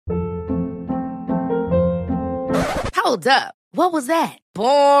Hold up. What was that?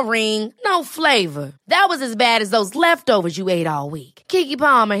 Boring. No flavor. That was as bad as those leftovers you ate all week. Keke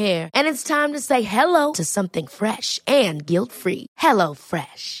Palmer here, and it's time to say hello to something fresh and guilt-free. Hello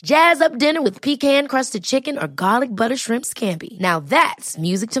Fresh. Jazz up dinner with pecan-crusted chicken or garlic butter shrimp scampi. Now that's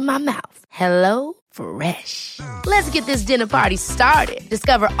music to my mouth. Hello Fresh. Let's get this dinner party started.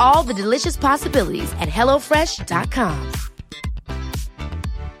 Discover all the delicious possibilities at hellofresh.com.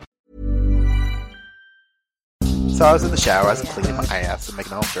 So I was in the shower, I was cleaning my ass and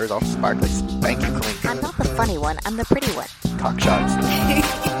making all sure it's all sparkly, spanky clean. I'm not the funny one, I'm the pretty one. Cock shots.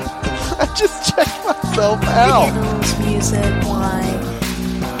 I just checked myself out. Candles, music, wine,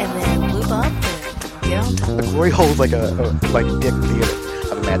 and then lube up and get on top. The glory hole's like a dick theater.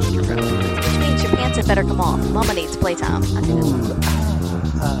 I've imagined your family. Which means your pants had better come off. Mama needs playtime.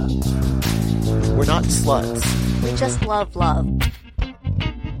 We're not sluts. We just love love.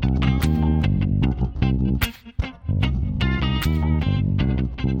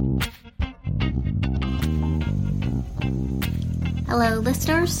 Hello,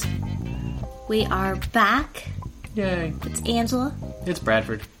 listeners. We are back. Yay. It's Angela. It's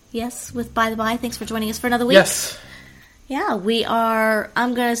Bradford. Yes, with By the By. Thanks for joining us for another week. Yes. Yeah, we are,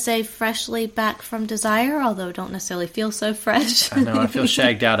 I'm going to say freshly back from Desire, although don't necessarily feel so fresh. I know, I feel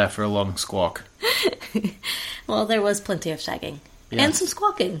shagged out after a long squawk. Well, there was plenty of shagging. Yeah. And some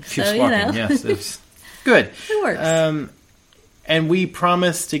squawking. A few So, squawking, you know. yes. It's good. It works. And we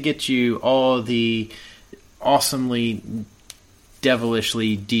promise to get you all the awesomely,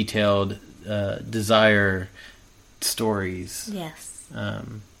 devilishly detailed Desire stories. Yes.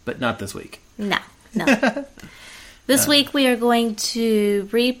 But not this week. No. This week we are going to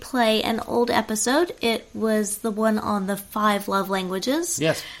replay an old episode. It was the one on the 5 love languages.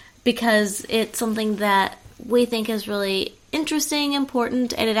 Yes. Because it's something that we think is really interesting,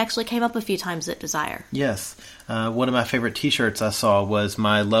 important, and it actually came up a few times at Desire. Yes. One of my favorite t-shirts I saw was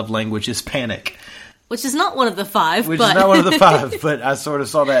 "My love language is panic." Which is not one of the 5. Which is not one of the 5, but I sort of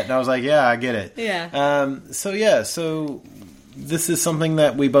saw that and I was like, yeah, I get it. Yeah. So this is something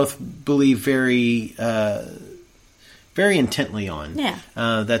that we both believe very intently on. Yeah.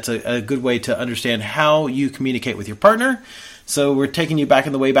 That's a good way to understand how you communicate with your partner. So we're taking you back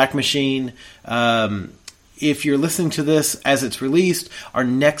in the Wayback Machine. If you're listening to this as it's released, our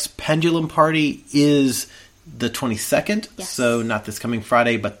next Pendulum Party is the 22nd. Yes. So not this coming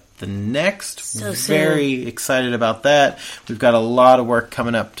Friday, but the next. So very excited about that. We've got a lot of work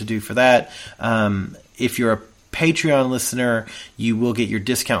coming up to do for that. If you're a Patreon listener, you will get your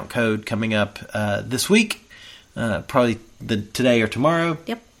discount code coming up this week. Probably today or tomorrow.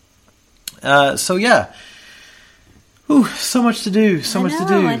 Yep. So yeah. Ooh, so much to do.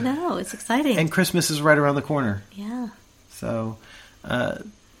 I know. It's exciting. And Christmas is right around the corner. Yeah. So,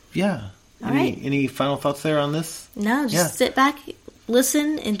 yeah. All right. Any final thoughts there on this? No, just sit back,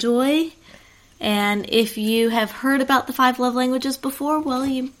 listen, enjoy. And if you have heard about the 5 love languages before, well,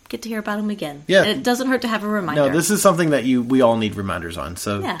 you get to hear about them again. Yeah. It doesn't hurt to have a reminder. No, this is something that we all need reminders on.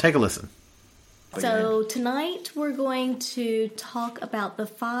 So Yeah. take a listen. So tonight we're going to talk about the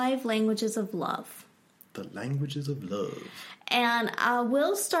 5 languages of love. The languages of love. And I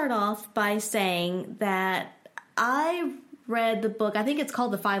will start off by saying that I read the book, I think it's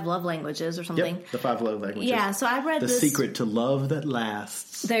called The 5 Love Languages or something. Yep, the 5 love languages. Yeah, so I read The this. secret to love that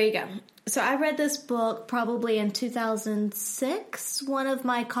lasts. There you go. So I read this book probably in 2006. One of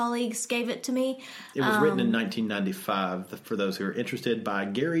my colleagues gave it to me. It was written in 1995, for those who are interested, by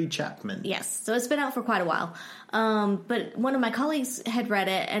Gary Chapman. Yes, so it's been out for quite a while. But one of my colleagues had read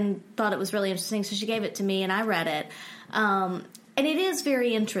it and thought it was really interesting, so she gave it to me and I read it. And it is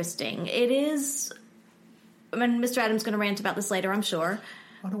very interesting. It is, I mean, Mr. Adams is going to rant about this later, I'm sure.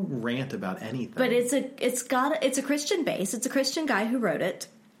 I don't rant about anything. But it's a Christian base. It's a Christian guy who wrote it.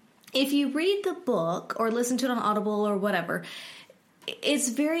 If you read the book or listen to it on Audible or whatever, it's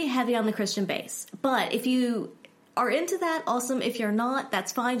very heavy on the Christian base. But if you are into that, awesome. If you're not,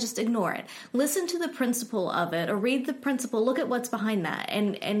 that's fine. Just ignore it. Listen to the principle of it or read the principle. Look at what's behind that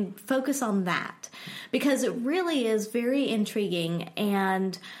and focus on that because it really is very intriguing.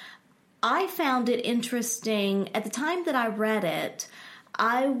 And I found it interesting. At the time that I read it,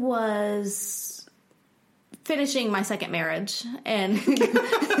 I was finishing my second marriage and,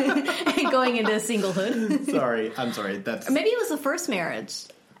 and going into singlehood. I'm sorry. That's Maybe it was the first marriage.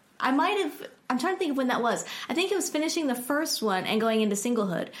 I'm trying to think of when that was. I think it was finishing the first one and going into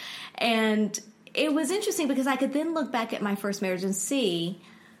singlehood. And it was interesting because I could then look back at my first marriage and see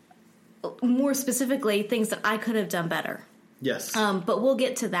more specifically things that I could have done better. Yes. But we'll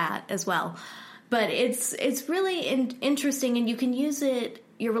get to that as well. But it's really interesting, and you can use it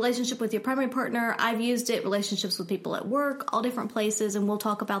your relationship with your primary partner. I've used it, relationships with people at work, all different places, and we'll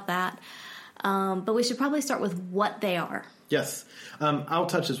talk about that. But we should probably start with what they are. Yes. I'll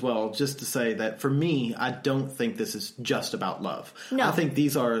touch as well, just to say that for me, I don't think this is just about love. No. I think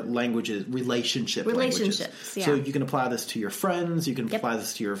these are relationships, languages. Yeah. So you can apply this to your friends, you can apply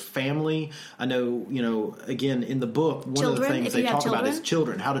this to your family. I know, again, in the book, one of the things they talk about is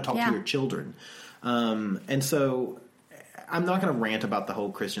children, how to talk to your children. And so I'm not going to rant about the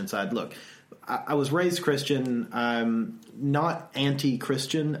whole Christian side. Look, I was raised Christian. I'm not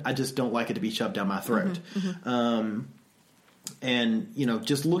anti-Christian. I just don't like it to be shoved down my throat. And,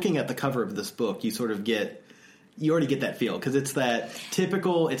 just looking at the cover of this book, you already get that feel, because it's that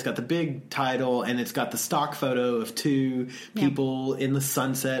typical, it's got the big title and it's got the stock photo of two people in the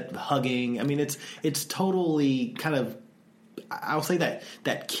sunset hugging. I mean, it's totally kind of, I'll say that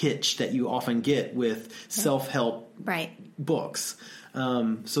kitsch that you often get with self-help books.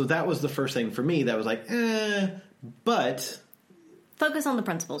 So that was the first thing for me that was like, but focus on the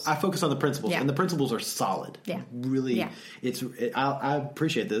principles. I focus on the principles, and the principles are solid. Yeah, really. Yeah. I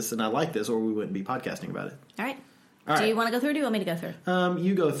appreciate this, and I like this, or we wouldn't be podcasting about it. All right. Do you want to go through? Or do you want me to go through?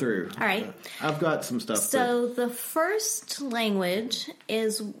 You go through. All right. I've got some stuff. So the first language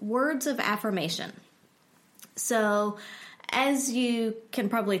is words of affirmation. So, as you can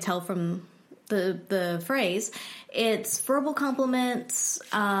probably tell from the phrase, it's verbal compliments,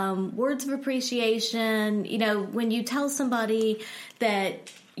 words of appreciation. When you tell somebody that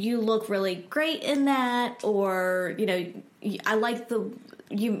you look really great in that, or I like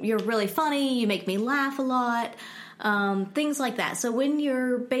you're really funny, you make me laugh a lot, things like that. So when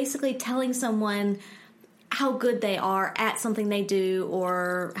you're basically telling someone how good they are at something they do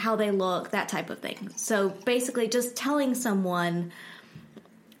or how they look, that type of thing. So basically just telling someone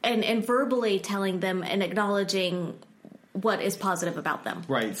and verbally telling them and acknowledging what is positive about them.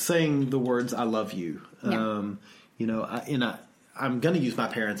 Right. Saying the words, I love you. Yeah. I'm going to use my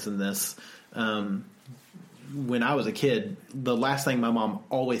parents in this. When I was a kid, the last thing my mom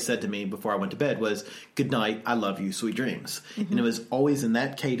always said to me before I went to bed was, good night, I love you, sweet dreams. And it was always in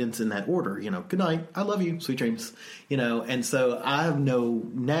that cadence, in that order, good night, I love you, sweet dreams. And so I know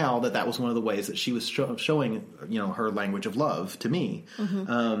now that was one of the ways that she was showing, her language of love to me.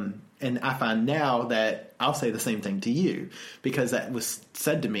 And I find now that I'll say the same thing to you, because that was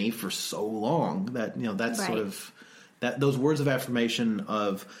said to me for so long that, that's sort of, that those words of affirmation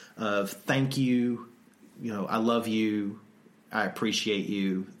of thank you, I love you, I appreciate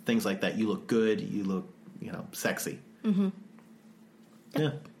you, things like that. You look good, you look, sexy. Yep.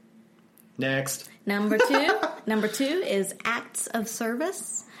 Yeah. Next. Number two is acts of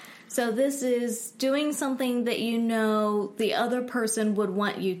service. So this is doing something that the other person would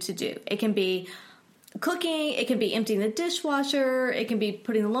want you to do. It can be cooking, it can be emptying the dishwasher, it can be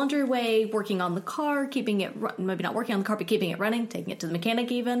putting the laundry away, working on the car, keeping it, maybe not working on the car, but keeping it running, taking it to the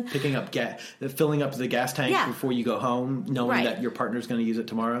mechanic even. Picking up gas, filling up the gas tank before you go home, knowing that your partner's going to use it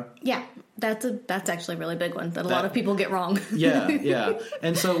tomorrow. Yeah, that's actually a really big one that a lot of people get wrong. Yeah.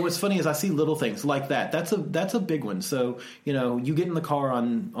 And so what's funny is I see little things like that. That's a big one. So, you get in the car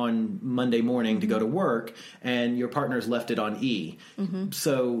on Monday morning to go to work and your partner's left it on E.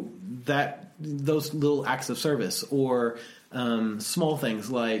 So those little acts of service, or small things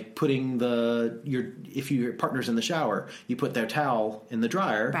like putting if your partner's in the shower, you put their towel in the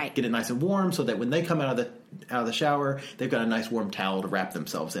dryer, get it nice and warm, so that when they come out of the shower, they've got a nice warm towel to wrap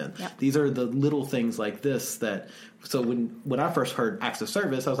themselves in. Yep. These are the little things like this that. So when I first heard acts of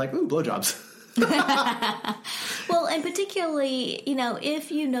service, I was like, ooh, blowjobs. Well, and particularly, if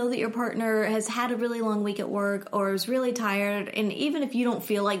that your partner has had a really long week at work or is really tired, and even if you don't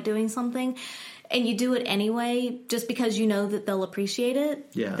feel like doing something and you do it anyway, just because that they'll appreciate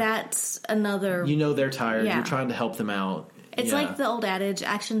it, that's another... they're tired, you're trying to help them out. It's like the old adage,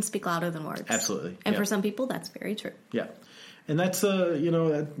 actions speak louder than words. Absolutely. And for some people, that's very true. Yeah. And that's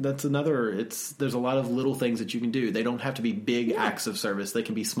that's another. There's a lot of little things that you can do. They don't have to be big acts of service. They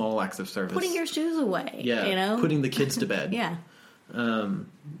can be small acts of service. Putting your shoes away. Yeah. Putting the kids to bed. Yeah.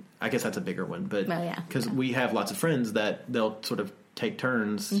 I guess that's a bigger one, but because we have lots of friends that they'll sort of take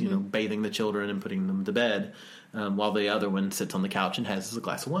turns, bathing the children and putting them to bed, while the other one sits on the couch and has a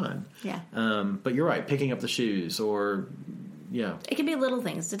glass of wine. Yeah. But you're right, picking up the shoes, or it can be little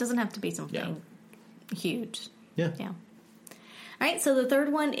things. It doesn't have to be something huge. Yeah. Yeah. All right, so the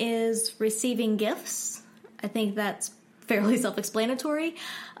third one is receiving gifts. I think that's fairly self-explanatory.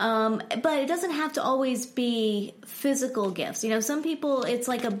 But it doesn't have to always be physical gifts. Some people, it's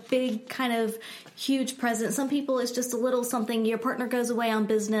like a big kind of huge present. Some people, it's just a little something. Your partner goes away on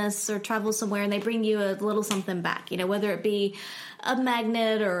business or travels somewhere and they bring you a little something back, whether it be a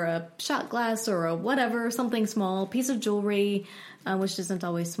magnet or a shot glass or a whatever, something small, piece of jewelry, which isn't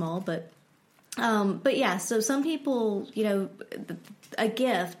always small, but yeah, so some people, a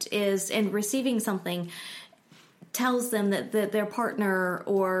gift is, and receiving something tells them that their partner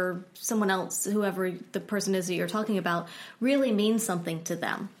or someone else, whoever the person is that you're talking about, really means something to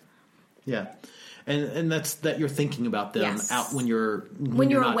them. Yeah. And that's that you're thinking about them out when you're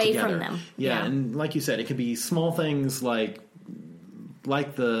not away together. from them. Yeah, and like you said, it could be small things like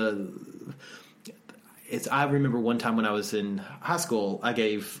I remember one time when I was in high school, I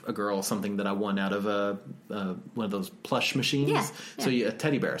gave a girl something that I won out of one of those plush machines. Yeah. So a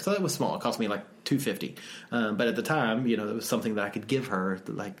teddy bear. So that was small. It cost me like $2.50. But at the time, it was something that I could give her.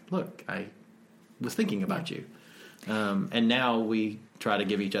 Like, look, I was thinking about you. And now we try to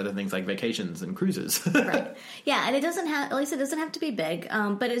give each other things like vacations and cruises. Right. Yeah, and it doesn't have, at least it doesn't have to be big,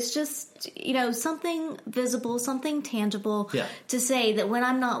 but it's just, something visible, something tangible to say that when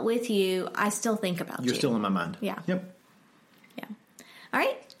I'm not with you, I still think about you. You're still in my mind. Yeah. Yep. Yeah. All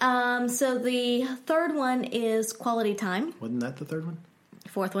right. So the third one is quality time. Wasn't that the third one?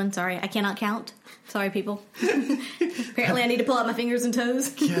 Fourth one, sorry. I cannot count. Sorry, people. Apparently I need to pull out my fingers and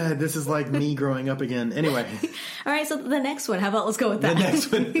toes. Yeah, this is like me growing up again. Anyway. All right, so the next one. How about let's go with that? The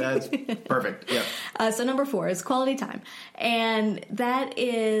next one. That's perfect. Yeah. So number 4 is quality time. And that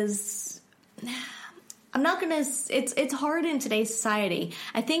is... I'm not going to... It's hard in today's society.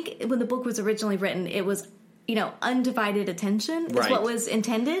 I think when the book was originally written, it was, undivided attention is what was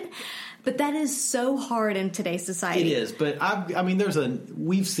intended. But that is so hard in today's society. It is, but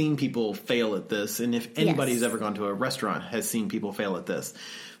we've seen people fail at this, and if anybody who's ever gone to a restaurant has seen people fail at this.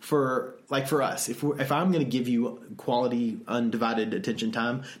 For us, if I'm going to give you quality, undivided attention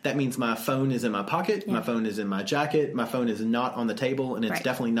time, that means my phone is in my pocket, my phone is in my jacket, my phone is not on the table, and it's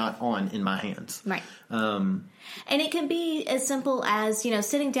definitely not on in my hands. Right. And it can be as simple as,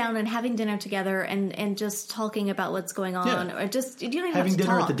 sitting down and having dinner together and just talking about what's going on, or just, you don't even having have to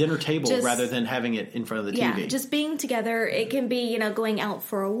dinner talk. at the dinner table rather than having it in front of the TV. Yeah, just being together. It can be, going out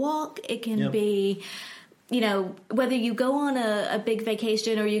for a walk. It can be, whether you go on a big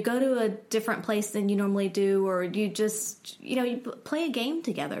vacation or you go to a different place than you normally do, or you just, you play a game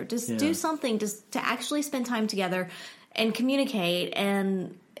together. Just do something just to actually spend time together and communicate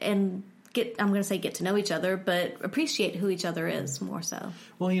and get to know each other, but appreciate who each other is more so.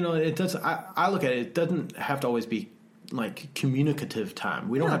 Well, it does. I look at it. It doesn't have to always be like communicative time.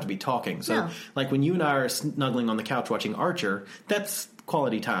 We don't have to be talking. So, like when you and I are snuggling on the couch watching Archer, that's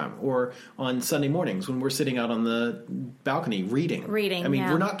quality time. Or on Sunday mornings when we're sitting out on the balcony reading. I mean,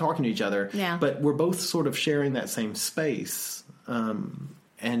 we're not talking to each other, but we're both sort of sharing that same space,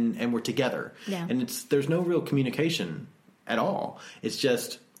 and we're together. Yeah. And there's no real communication at all. It's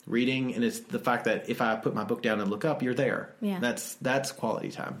just reading, and it's the fact that if I put my book down and look up, you're there. Yeah. That's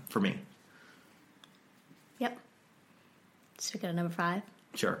quality time for me. Yep. So we go to number 5.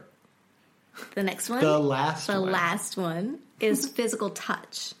 Sure. The next one. The last one is physical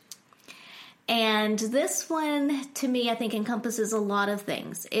touch. And this one, to me, I think encompasses a lot of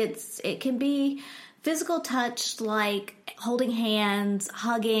things. It can be physical touch like holding hands,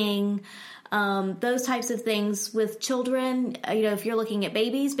 hugging, those types of things with children. If you're looking at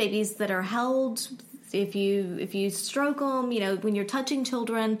babies that are held, if you stroke them, when you're touching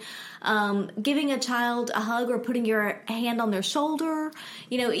children, giving a child a hug or putting your hand on their shoulder,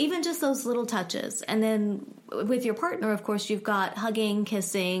 even just those little touches. And then with your partner, of course, you've got hugging,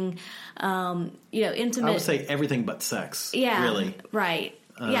 kissing, intimate. I would say everything but sex. Yeah, really. Right.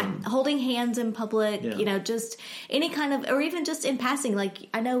 Holding hands in public, just any kind of, or even just in passing. Like,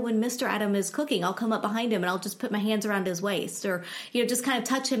 I know when Mr. Adam is cooking, I'll come up behind him and I'll just put my hands around his waist, or, just kind of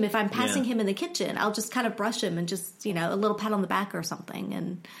touch him. If I'm passing him in the kitchen, I'll just kind of brush him and just, a little pat on the back or something.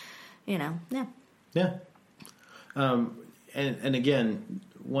 And, Yeah. And again,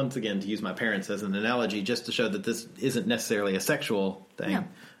 once again, to use my parents as an analogy, just to show that this isn't necessarily a sexual thing,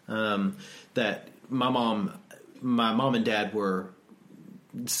 that my mom and dad were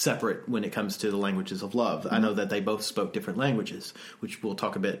separate when it comes to the languages of love. I know that they both spoke different languages, which we'll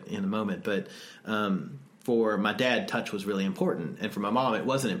talk a bit in a moment, but for my dad, touch was really important, and for my mom, it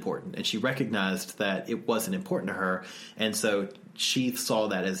wasn't important, and she recognized that it wasn't important to her, and so she saw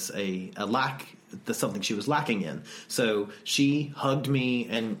that as a lack, something she was lacking in. So she hugged me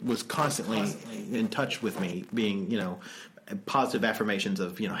and was constantly in touch with me, being, positive affirmations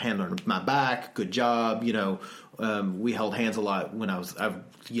of, hand on my back, good job, we held hands a lot when I was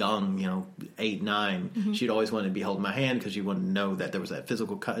young, 8, 9. She'd always wanted to be holding my hand because she wanted to know that there was that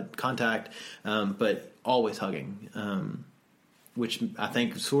physical contact, but always hugging, which I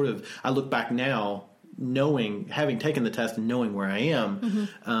think I look back now having taken the test and knowing where I am,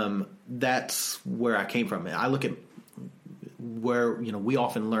 that's where I came from. I look at where, we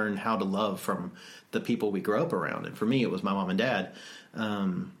often learn how to love from the people we grow up around. And for me, it was my mom and dad,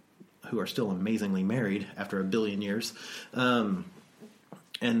 who are still amazingly married after a billion years. And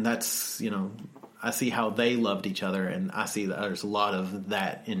that's, I see how they loved each other, and I see that there's a lot of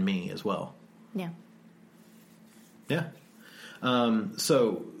that in me as well. Yeah. Yeah.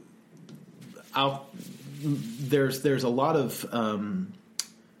 So there's a lot of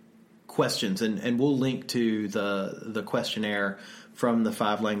questions, and we'll link to the questionnaire from the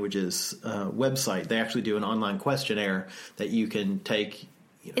 5 Languages website. They actually do an online questionnaire that you can take.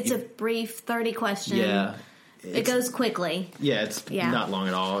 It's a brief 30 question. Yeah. It goes quickly. Yeah, it's not long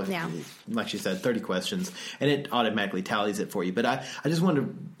at all. Yeah. Like you said, 30 questions, and it automatically tallies it for you. But I just wanted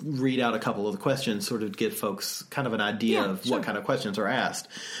to read out a couple of the questions, sort of give folks kind of an idea of what kind of questions are asked.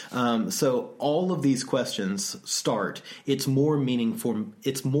 So all of these questions start, it's more meaningful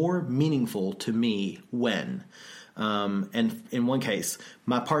to me when. And in one case,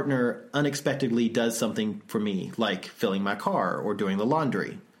 my partner unexpectedly does something for me, like filling my car or doing the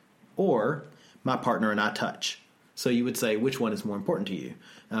laundry, or my partner and I touch. So you would say, which one is more important to you,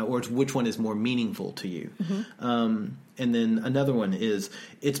 or which one is more meaningful to you? And then another one is,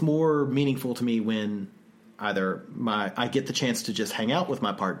 it's more meaningful to me when either I get the chance to just hang out with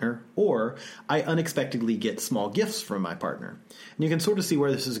my partner, or I unexpectedly get small gifts from my partner. And you can sort of see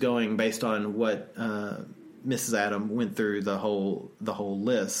where this is going based on what Mrs. Adam went through the whole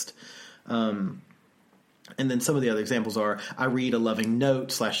list. And then some of the other examples are, I read a loving note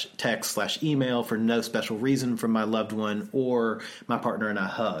 /text /email for no special reason from my loved one, or my partner and I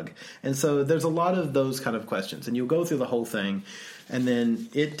hug. And so there's a lot of those kind of questions, and you'll go through the whole thing, and then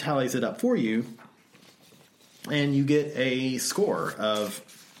it tallies it up for you, and you get a score of,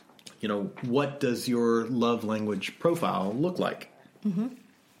 what does your love language profile look like? Mm-hmm.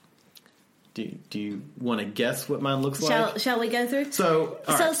 Do you want to guess what mine looks like? Shall we go through? So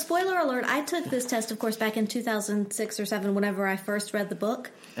spoiler alert, I took this test, of course, back in 2006 or 7 whenever I first read the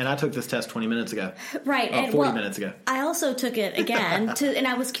book. And I took this test 20 minutes ago. Right. 40 minutes ago. I also took it again, and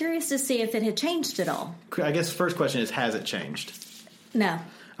I was curious to see if it had changed at all. I guess the first question is, has it changed? No.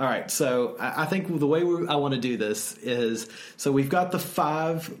 All right. So I think the way I want to do this is, so we've got the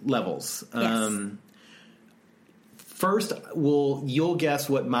 5 levels. Yes. First, you'll guess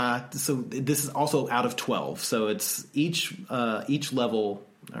what so this is also out of 12. So it's each level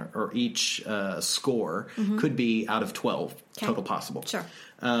or each score could be out of 12 total possible. Sure.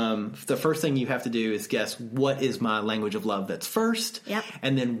 The first thing you have to do is guess what is my language of love that's first. Yep.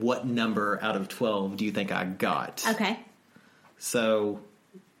 And then what number out of 12 do you think I got? Okay. So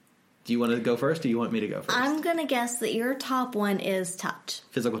do you want to go first, or do you want me to go first? I'm going to guess that your top one is touch.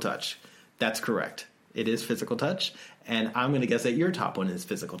 Physical touch. That's correct. It is physical touch, and I'm going to guess that your top one is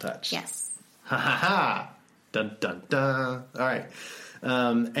physical touch. Yes. Ha ha ha! Dun dun dun! All right.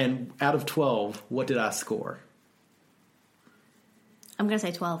 And out of 12, what did I score? I'm going to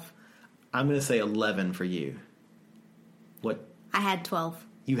say 12. I'm going to say 11 for you. What? I had 12.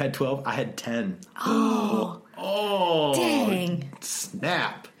 You had 12? I had 10. Oh, dang.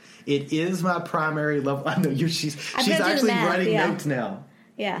 Snap. It is my primary level. I know she's actually writing notes now.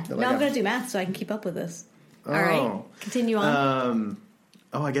 Yeah. No, I'm going to do math so I can keep up with this. All right. Continue on.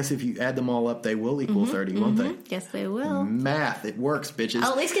 I guess if you add them all up, they will equal 30, won't they? Yes, they will. Math. It works, bitches.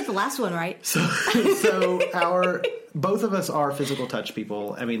 I'll at least get the last one right. So both of us are physical touch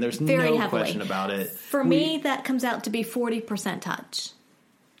people. I mean, there's Very no heavily. question about it. For me, that comes out to be 40% touch.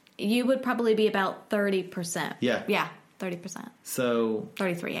 You would probably be about 30%. Yeah. Yeah, 30%. So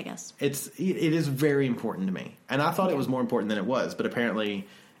 33, I guess. It is very important to me. And I thought it was more important than it was, but apparently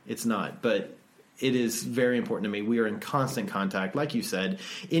it's not. But it is very important to me. We are in constant contact. Like you said,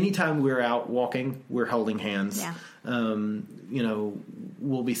 anytime we're out walking, we're holding hands. Yeah.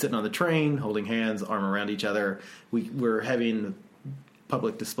 We'll be sitting on the train, holding hands, arm around each other. We're having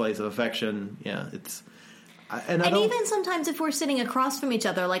public displays of affection. Yeah, it's... And even sometimes if we're sitting across from each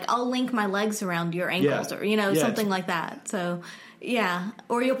other, like I'll link my legs around your ankles or, something like that. So, yeah.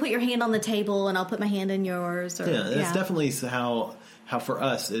 Or you'll put your hand on the table and I'll put my hand in yours. Or, that's definitely how for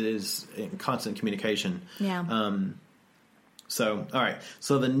us it is in constant communication. Yeah. So, all right.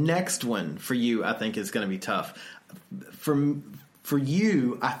 So the next one for you, I think, is going to be tough. For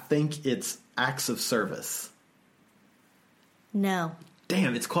you, I think it's acts of service. No.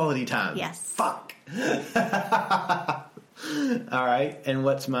 Damn, it's quality time. Yes. Fuck. All right, and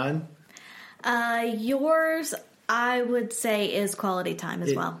what's mine? Yours, I would say, is quality time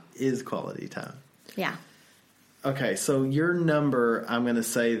as well. Is quality time. Yeah. Okay, so your number, I'm going to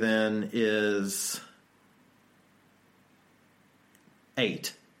say then, is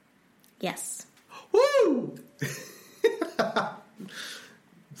 8. Yes. Woo!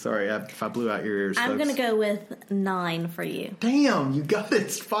 Sorry if I blew out your ears, I'm folks. going to go with 9 for you. Damn, you got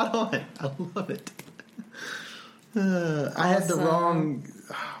it spot on. I love it. I had the wrong...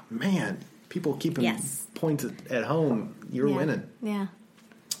 Oh, man, people keeping points at home. You're winning. Yeah.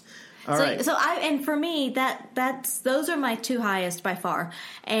 All right. So and for me, those are my 2 highest by far.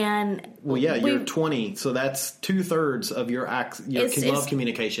 And well, yeah, you're 20, so that's 2/3 of your love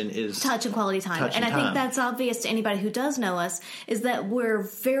communication is touch and quality time. And I think that's obvious to anybody who does know us, is that we're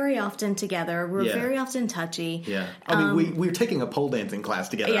very often together. We're very often touchy. Yeah. I mean, we're taking a pole dancing class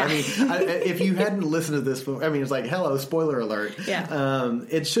together. Yeah. I mean, if you hadn't listened to this before, I mean, it's like, hello, spoiler alert. Yeah.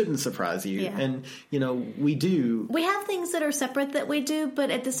 It shouldn't surprise you. Yeah. And, we do. We have things that are separate that we do, but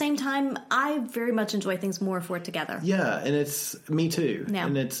at the same time, I very much enjoy things more if we're together. Yeah, and it's me too. Yeah.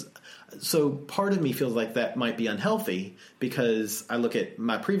 And it's so part of me feels like that might be unhealthy because I look at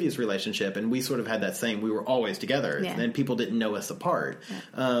my previous relationship and we sort of had that same, we were always together and people didn't know us apart.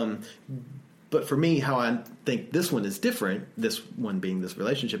 Yeah. But for me, how I think this one is different, this one being this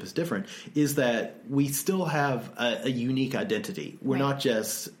relationship is different, is that we still have a unique identity. We're not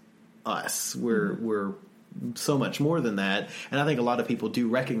just us. We're so much more than that, and I think a lot of people do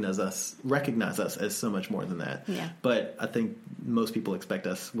recognize us as so much more than that. Yeah. But I think most people expect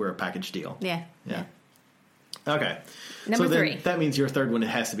we're a package deal. Yeah. Okay. Number 3. That means your third one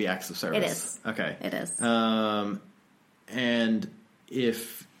has to be acts of service. It is. Okay. It is. And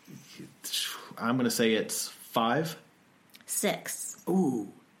if I'm going to say it's 5. 6. Ooh,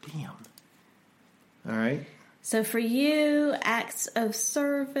 damn. All right. So for you, acts of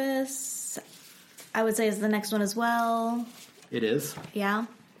service, I would say is the next one as well. It is. Yeah.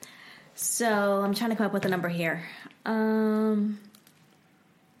 So I'm trying to come up with a number here. 5.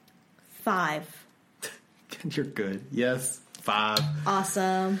 You're good. Yes. 5.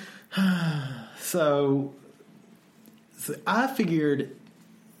 Awesome. So I figured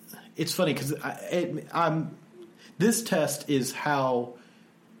it's funny because this test is how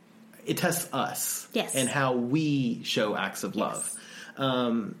it tests us. Yes. And how we show acts of love.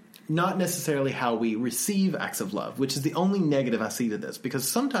 Not necessarily how we receive acts of love, which is the only negative I see to this. Because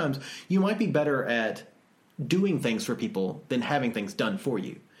sometimes you might be better at doing things for people than having things done for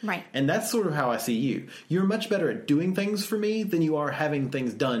you. Right. And that's sort of how I see you. You're much better at doing things for me than you are having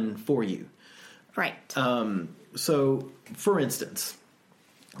things done for you. Right. So, for instance,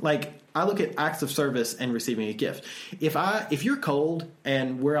 like I look at acts of service and receiving a gift. If you're cold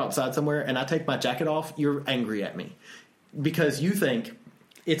and we're outside somewhere and I take my jacket off, you're angry at me because you think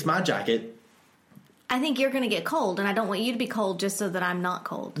it's my jacket. I think you're going to get cold, and I don't want you to be cold just so that I'm not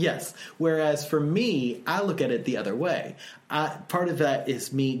cold. Yes. Whereas for me, I look at it the other way. Part of that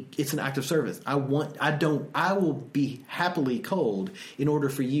is me. It's an act of service. I will be happily cold in order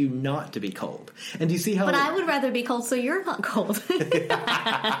for you not to be cold. And do you see how? But I would rather be cold so you're not cold.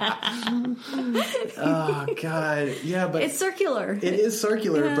 Oh God. Yeah, but it's circular. It is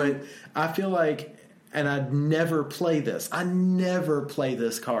circular, but I feel like. And I never play this. I never play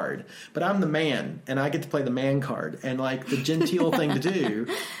this card. But I'm the man, and I get to play the man card. And, like, the genteel thing to do,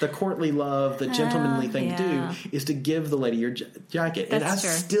 the courtly love, the gentlemanly thing to do, is to give the lady your jacket. That's and I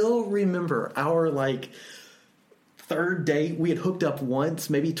still remember our, like, third date. We had hooked up once,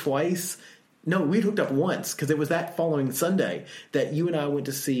 maybe twice. No, we'd hooked up once because it was that following Sunday that you and I went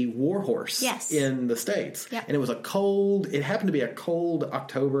to see Warhorse in the States. Yep. And it happened to be a cold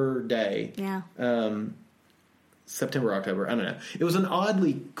October day. Yeah. September, October, I don't know. It was an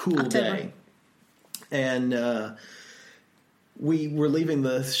oddly cool day. And we were leaving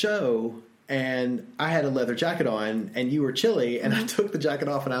the show and I had a leather jacket on and you were chilly and I took the jacket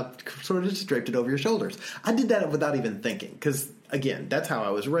off and I sort of just draped it over your shoulders. I did that without even thinking because, again, that's how I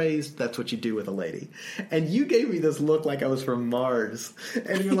was raised. That's what you do with a lady. And you gave me this look like I was from Mars.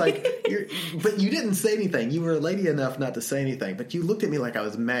 And you're like, but you didn't say anything. You were a lady enough not to say anything. But you looked at me like I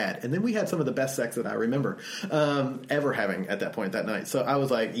was mad. And then we had some of the best sex that I remember ever having at that point that night. So I was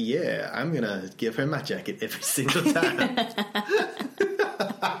like, yeah, I'm going to give her my jacket every single time.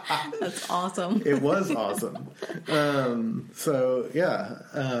 That's awesome. It was awesome. So,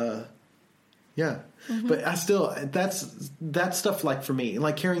 yeah. Yeah. Mm-hmm. But I still, that's stuff like for me,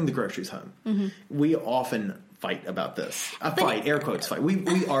 like carrying the groceries home. Mm-hmm. We often fight about this. Air quotes fight.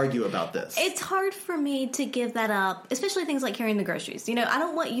 We argue about this. It's hard for me to give that up, especially things like carrying the groceries. You know, I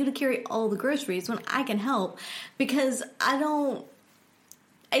don't want you to carry all the groceries when I can help, because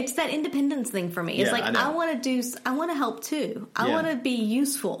it's that independence thing for me. It's like, I want to help too. I want to be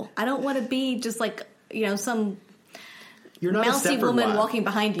useful. I don't want to be just like, you know, some you're not mousy a Stepford woman wife, walking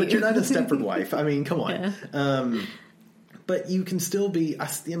behind you. But you're not a Stepford wife. I mean, come on. Yeah. But you can still be, I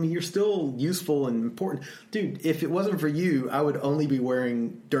mean, you're still useful and important. Dude, if it wasn't for you, I would only be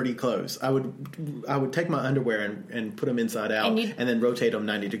wearing dirty clothes. I would take my underwear and put them inside out and then rotate them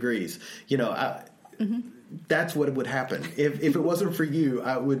 90 degrees. You know, that's what would happen. If it wasn't for you,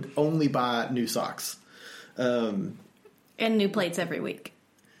 I would only buy new socks. And new plates every week.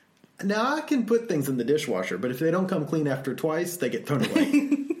 Now, I can put things in the dishwasher, but if they don't come clean after twice, they get thrown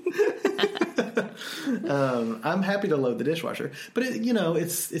away. I'm happy to load the dishwasher, but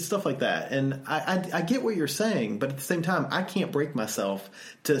it's stuff like that. And I get what you're saying, but at the same time, I can't break myself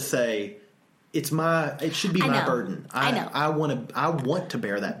to say it should be my burden. I know. I want to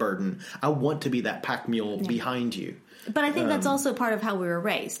bear that burden. I want to be that pack mule behind you. But I think that's also part of how we were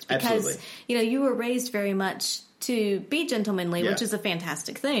raised, because absolutely. You were raised very much to be gentlemanly, which is a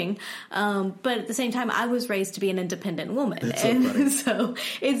fantastic thing. But at the same time, I was raised to be an independent woman. That's so funny. So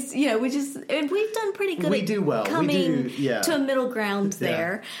it's, we've done pretty good at coming to a middle ground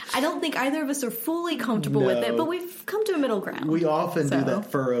there. I don't think either of us are fully comfortable with it, but we've come to a middle ground. We often do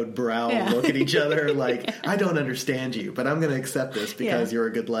that furrowed brow look at each other like, I don't understand you, but I'm going to accept this because you're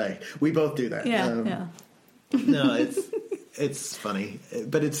a good lay. We both do that. No, it's funny,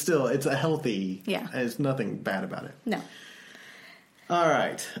 but it's a healthy. Yeah, there's nothing bad about it. No. All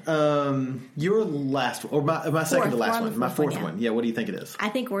right, your last or my second to last one, my fourth one. Yeah, what do you think it is? I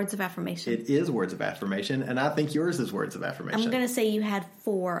think words of affirmation. It is words of affirmation, and I think yours is words of affirmation. I'm going to say you had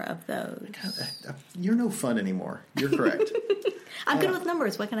 4 of those. God, you're no fun anymore. You're correct. I'm good with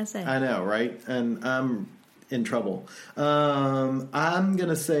numbers. What can I say? I know, right? And I'm in trouble. I'm going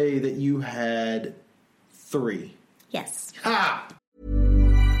to say that you had 3. Yes. Ha!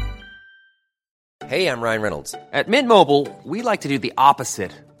 Hey, I'm Ryan Reynolds. At Mint Mobile, we like to do the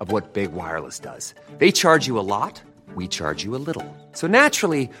opposite of what Big Wireless does. They charge you a lot, we charge you a little. So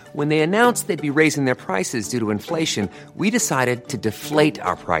naturally, when they announced they'd be raising their prices due to inflation, we decided to deflate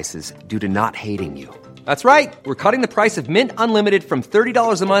our prices due to not hating you. That's right. We're cutting the price of Mint Unlimited from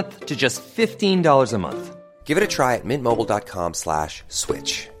 $30 a month to just $15 a month. Give it a try at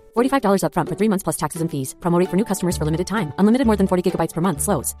mintmobile.com/switch. $45 up front for 3 months plus taxes and fees. Promo rate for new customers for limited time. Unlimited more than 40 gigabytes per month.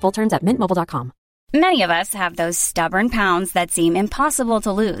 Slows full terms at mintmobile.com. Many of us have those stubborn pounds that seem impossible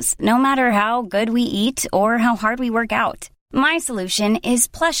to lose, no matter how good we eat or how hard we work out. My solution is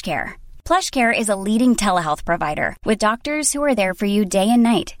PlushCare. PlushCare is a leading telehealth provider with doctors who are there for you day and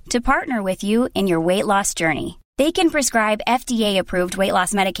night to partner with you in your weight loss journey. They can prescribe FDA-approved weight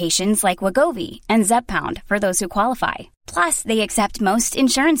loss medications like Wegovy and Zepbound for those who qualify. Plus, they accept most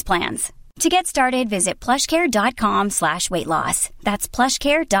insurance plans. To get started, visit plushcare.com/weightloss. That's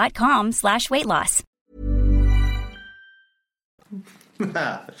plushcare.com/weightloss.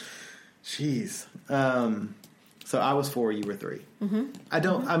 Jeez. So I was 4, you were 3. Mm-hmm. I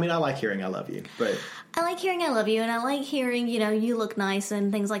like hearing I love you, but... I like hearing I love you, and I like hearing, you look nice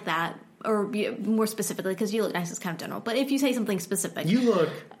and things like that. Or more specifically, because you look nice is kind of general. But if you say something specific... You look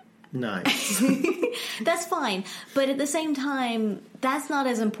nice. That's fine. But at the same time, that's not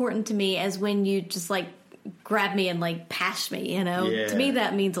as important to me as when you just, grab me and, pash me, Yeah. To me,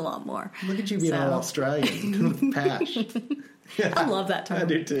 that means a lot more. Look at you being all Australian. Pash. I love that term. I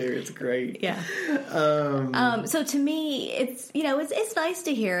do too. It's great. Yeah. So to me, it's it's nice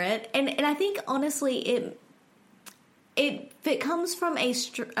to hear it, and I think honestly, if it comes from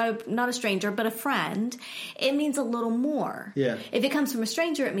not a stranger but a friend, it means a little more. Yeah. If it comes from a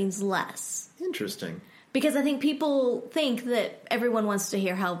stranger, it means less. Interesting. Because I think people think that everyone wants to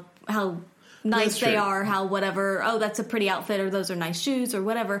hear how nice they are, how whatever, oh, that's a pretty outfit, or those are nice shoes, or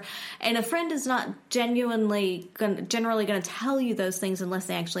whatever. And a friend is not generally going to tell you those things unless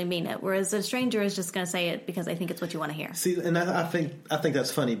they actually mean it. Whereas a stranger is just going to say it because they think it's what you want to hear. See, and I think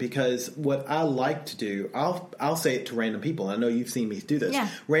that's funny, because what I like to do, I'll say it to random people. I know you've seen me do this. Yeah.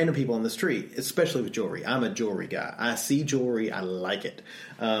 Random people on the street, especially with jewelry. I'm a jewelry guy. I see jewelry, I like it.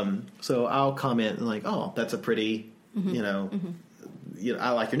 So I'll comment and oh, that's a pretty,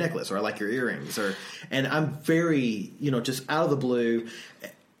 I like your necklace, or I like your earrings, and I'm very, just out of the blue.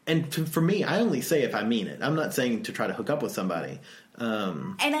 And for me, I only say if I mean it. I'm not saying to try to hook up with somebody.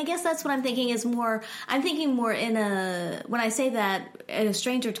 And I guess that's what I'm thinking is more. I'm thinking more when I say that in a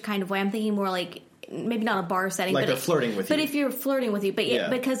stranger kind of way. I'm thinking more maybe not a bar setting, like they're flirting with you. But if you're flirting with you,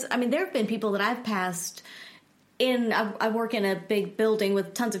 because there have been people that I've passed I work in a big building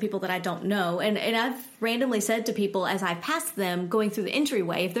with tons of people that I don't know, and I've randomly said to people as I pass them going through the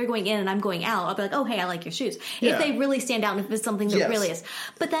entryway, if they're going in and I'm going out, I'll be like, oh, hey, I like your shoes. Yeah. If they really stand out and if it's something that Yes. really is.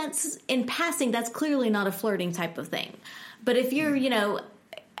 But that's, in passing, that's clearly not a flirting type of thing. But if you're,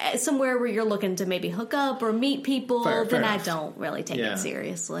 somewhere where you're looking to maybe hook up or meet people, Fair then I enough. don't really take Yeah. it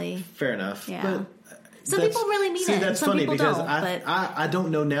seriously. Fair enough. Yeah. But Some that's- people really mean see, it, and that's some funny people because don't, but- I don't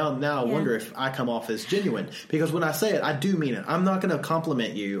know now. I Yeah. wonder if I come off as genuine because when I say it, I do mean it. I'm not going to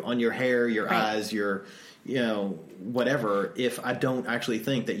compliment you on your hair, your Right. eyes, your whatever if I don't actually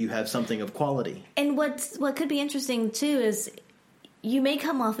think that you have something of quality. And what could be interesting too is you may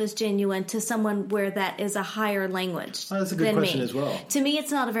come off as genuine to someone where that is a higher language. Oh, that's a good than question me. as well. To me,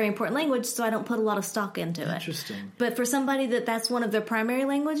 it's not a very important language, so I don't put a lot of stock into it. Interesting. But for somebody that's one of their primary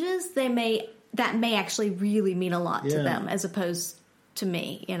languages, that may actually really mean a lot to Yeah. them as opposed to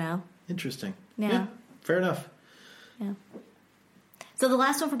me. Interesting. Yeah. Fair enough. Yeah. So the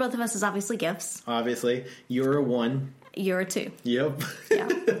last one for both of us is obviously gifts. Obviously, you're a 1. You're a 2. Yep. Yeah.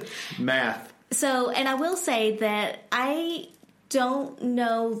 Math. So, and I will say that I don't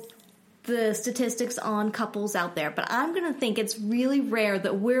know the statistics on couples out there, but I'm going to think it's really rare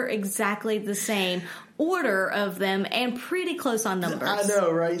that we're exactly the same order of them and pretty close on numbers. I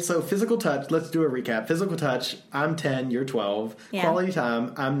know, right? So physical touch, let's do a recap. Physical touch, I'm 10, you're 12. Yeah. Quality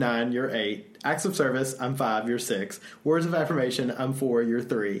time, I'm 9, you're 8. Acts of service, I'm 5, you're 6. Words of affirmation, I'm 4, you're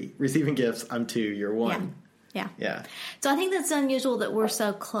 3. Receiving gifts, I'm 2, you're 1. Yeah. Yeah. So I think that's unusual that we're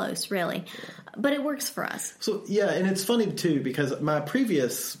so close, really. But it works for us. So, yeah, and it's funny, too, because my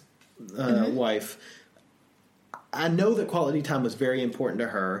previous wife, I know that quality time was very important to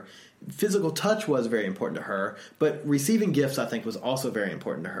her. Physical touch was very important to her. But receiving gifts, I think, was also very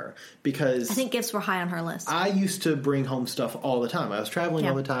important to her. Because I think gifts were high on her list. I used to bring home stuff all the time. I was traveling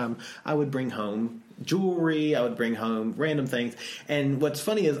Yeah. all the time. I would bring home jewelry. I would bring home random things. And what's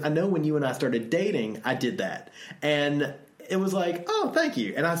funny is I know when you and I started dating, I did that. And it was like, oh, thank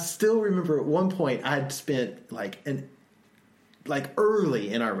you. And I still remember at one point I had spent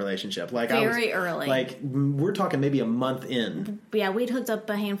early in our relationship. Very early. Like we're talking maybe a month in. Yeah, we'd hooked up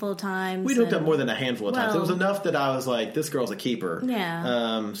a handful of times. We'd hooked up more than a handful of times. It Well- was enough that I was like, this girl's a keeper.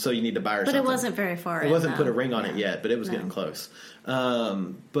 Yeah. So you need to buy her But something. it wasn't very far It in, wasn't though. put a ring on it Yeah. yet, but it was No. getting close.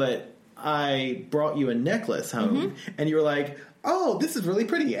 But I brought you a necklace home, Mm-hmm. and you were like, oh, this is really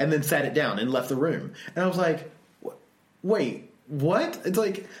pretty, and then sat it down and left the room. And I was like, wait, what? It's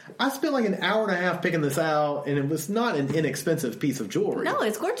like, I spent like an hour and a half picking this out, and it was not an inexpensive piece of jewelry. No,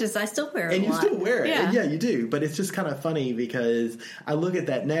 it's gorgeous. I still wear it And a you lot. still wear it. Yeah. And yeah, you do. But it's just kind of funny because I look at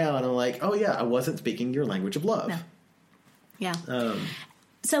that now and I'm like, oh, yeah, I wasn't speaking your language of love. No. Yeah. Um,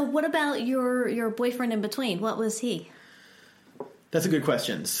 So what about your boyfriend in between? What was he? That's a good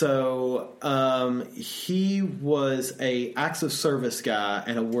question. So he was a acts of service guy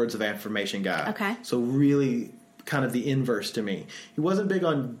and a words of affirmation guy. Okay. So really kind of the inverse to me. He wasn't big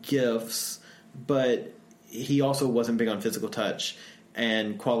on gifts, but he also wasn't big on physical touch.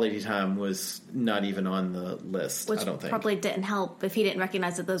 And quality time was not even on the list, Which I don't think. probably didn't help if he didn't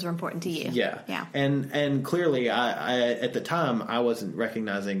recognize that those were important to you. Yeah. Yeah. And clearly, I at the time, I wasn't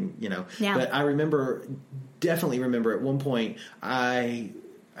recognizing, Yeah. But I definitely remember at one point, I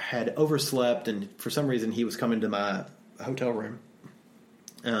had overslept, and for some reason, he was coming to my hotel room.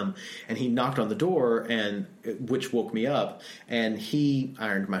 And he knocked on the door, which woke me up. And he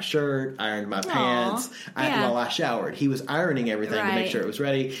ironed my shirt, ironed my pants yeah. while I showered. He was ironing everything to make Right. sure it was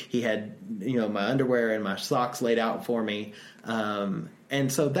ready. He had, my underwear and my socks laid out for me.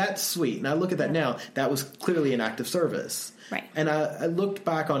 And so that's sweet. And I look at that now. That was clearly an act of service. Right. And I looked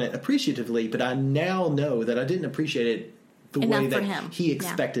back on it appreciatively, but I now know that I didn't appreciate it the Enough way for that him. he Yeah.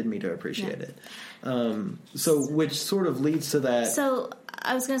 expected me to appreciate Yeah. it. So which sort of leads to that. So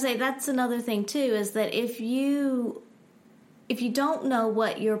I was going to say that's another thing too, is that if you don't know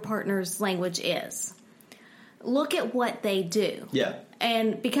what your partner's language is, look at what they do. Yeah.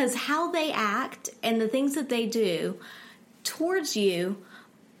 And because how they act and the things that they do towards you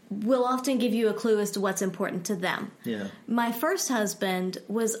will often give you a clue as to what's important to them. Yeah. My first husband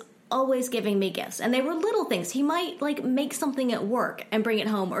was always giving me gifts, and they were little things. He might like make something at work and bring it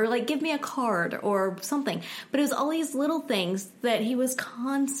home, or like give me a card or something, but it was all these little things that he was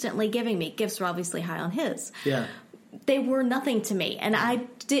constantly giving me. Gifts were obviously high on his. Yeah. They were nothing to me, and I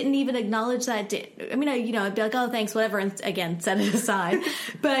didn't even acknowledge that. I mean, I'd be like, oh, thanks, whatever, and again, set it aside.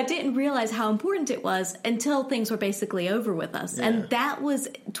 But I didn't realize how important it was until things were basically over with us. Yeah. And that was,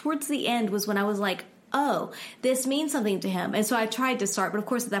 towards the end, was when I was like, oh, this means something to him. And so I tried to start, but of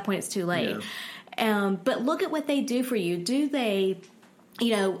course at that point it's too late. Yeah. But look at what they do for you. Do they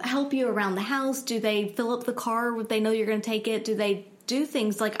help you around the house? Do they fill up the car if they know you're going to take it? Do they do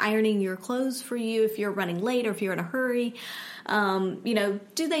things like ironing your clothes for you if you're running late or if you're in a hurry?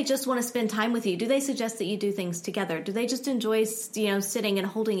 Do they just want to spend time with you? Do they suggest that you do things together? Do they just enjoy, sitting and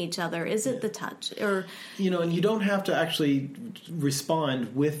holding each other? Is it the touch? Or and you don't have to actually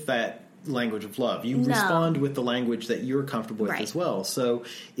respond with that language of love. You respond with the language that you're comfortable with as well. So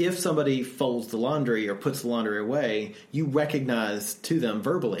if somebody folds the laundry or puts the laundry away, you recognize to them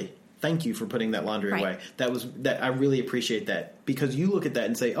verbally, thank you for putting that laundry away. I really appreciate that, because you look at that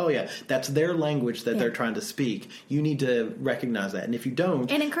and say, oh yeah, that's their language that they're trying to speak. You need to recognize that. And if you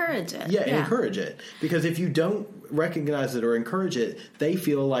don't, and encourage it. And encourage it. Because if you don't recognize it or encourage it, they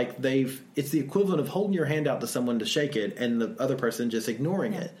feel like it's the equivalent of holding your hand out to someone to shake it and the other person just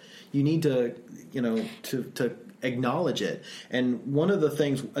ignoring it. You need to, to acknowledge it. And one of the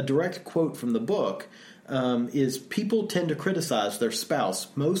things, a direct quote from the book, is people tend to criticize their spouse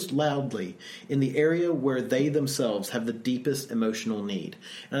most loudly in the area where they themselves have the deepest emotional need.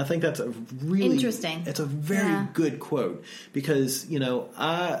 And I think that's a really interesting. It's a very good quote, because,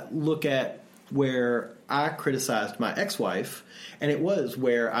 I look at where I criticized my ex-wife, and it was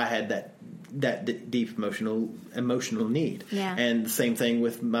where I had that deep emotional need. Yeah. And the same thing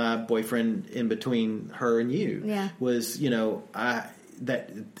with my boyfriend in between her and you. Yeah. Was,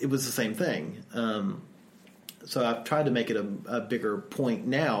 that it was the same thing. So I've tried to make it a bigger point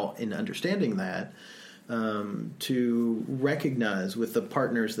now in understanding that, to recognize with the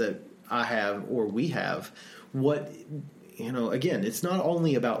partners that I have or we have what, again, it's not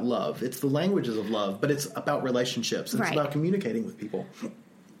only about love. It's the languages of love, but it's about relationships. It's about communicating with people.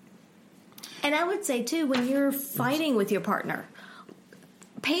 And I would say, too, when you're fighting with your partner,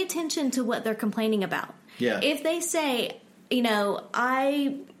 pay attention to what they're complaining about. Yeah. If they say,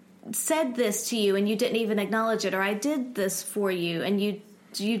 I said this to you and you didn't even acknowledge it, or I did this for you and you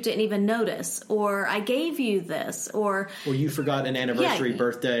didn't even notice, or I gave you this, or you forgot an anniversary,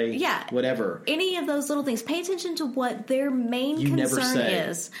 birthday, whatever. Any of those little things. Pay attention to what their main concern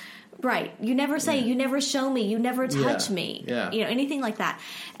is. Right. You never say, you never show me, you never touch me, anything like that.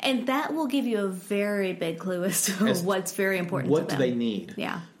 And that will give you a very big clue as to what's very important to them. What do they need?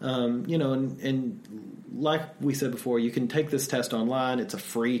 Yeah. And like we said before, you can take this test online. It's a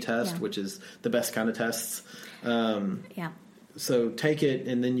free test, which is the best kind of tests. So take it,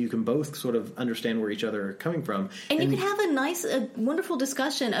 and then you can both sort of understand where each other are coming from. And you can have a wonderful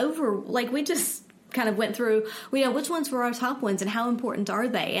discussion over, like we just kind of went through, which ones were our top ones and how important are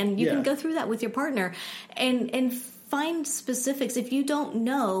they? And you can go through that with your partner and find specifics. If you don't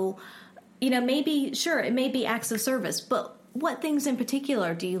know, maybe, sure, it may be acts of service, but what things in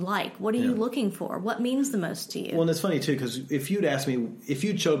particular do you like? What are you looking for? What means the most to you? Well, and it's funny, too, because if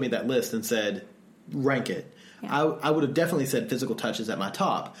you'd showed me that list and said, rank it, I would have definitely said physical touch is at my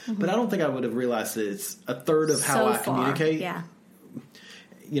top. Mm-hmm. But I don't think I would have realized that it's a third of how I communicate. Yeah.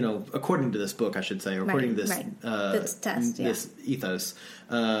 According to this book, I should say, or according to this test, this ethos,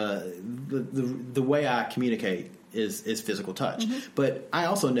 the way I communicate is physical touch. Mm-hmm. But I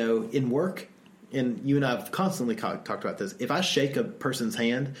also know in work, and you and I have constantly talked about this, if I shake a person's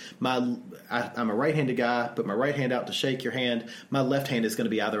hand, I'm a right-handed guy, put my right hand out to shake your hand, my left hand is going to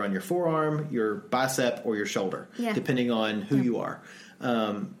be either on your forearm, your bicep, or your shoulder, depending on who you are.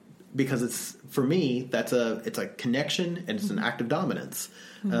 Because it's, for me, it's a connection, and it's an act of dominance.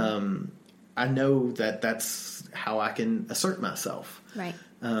 Mm-hmm. I know that's how I can assert myself. Right.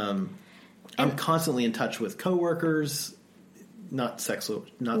 I'm constantly in touch with coworkers, not sexual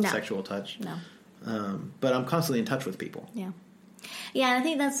touch. No. But I'm constantly in touch with people. Yeah. Yeah, and I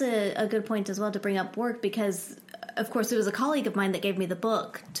think that's a good point as well to bring up work, because, of course, it was a colleague of mine that gave me the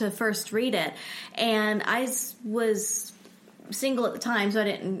book to first read it. And I was single at the time, so I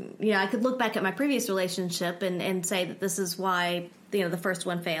didn't, I could look back at my previous relationship and say that this is why, the first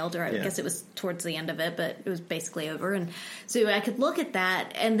one failed, or I guess it was towards the end of it, but it was basically over. And so I could look at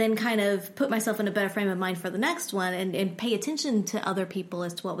that and then kind of put myself in a better frame of mind for the next one and pay attention to other people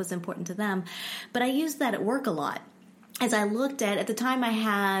as to what was important to them. But I used that at work a lot. As I looked at the time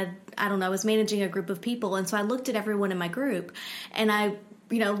I was managing a group of people, and so I looked at everyone in my group, and I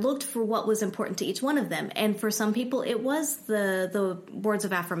looked for what was important to each one of them. And for some people, it was the words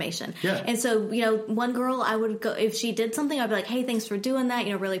of affirmation. Yeah. And so, one girl, I would go, if she did something, I'd be like, hey, thanks for doing that.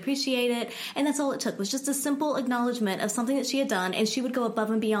 Really appreciate it. And that's all it took, was just a simple acknowledgement of something that she had done. And she would go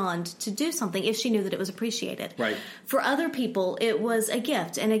above and beyond to do something if she knew that it was appreciated. Right. For other people, it was a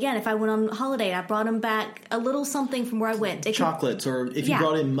gift. And again, if I went on holiday, I brought them back a little something from where I went. Chocolates, or if you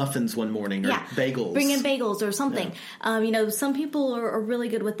brought in muffins one morning, or bagels. Bring in bagels or something. Yeah. Some people are really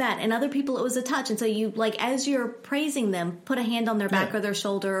really good with that. And other people, it was a touch. And so you, like, as you're praising them, put a hand on their back or their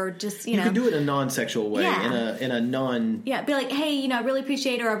shoulder, or just, you know. You can do it in a non-sexual way, in a non... Yeah, be like, hey, you know, I really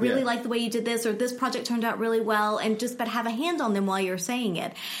appreciate it, or I really like the way you did this, or this project turned out really well, and just, but have a hand on them while you're saying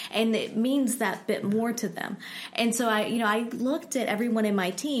it. And it means that bit more to them. And so I looked at everyone in my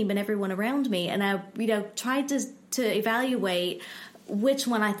team and everyone around me, and I, you know, tried to evaluate which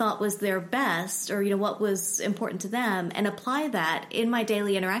one I thought was their best, or, you know, what was important to them, and apply that in my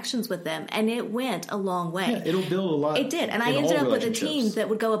daily interactions with them. And it went a long way. Yeah, it'll build a lot. It did. And I ended up with a team that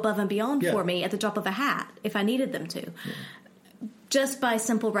would go above and beyond for me at the drop of a hat if I needed them to. Yeah. Just by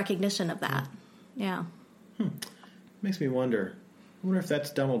simple recognition of that. Yeah. Makes me wonder. I wonder if that's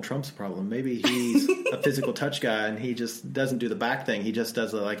Donald Trump's problem. Maybe he's a physical touch guy and he just doesn't do the back thing. He just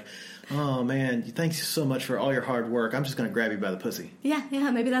does the, like, oh, man, thanks so much for all your hard work. I'm just going to grab you by the pussy. Yeah,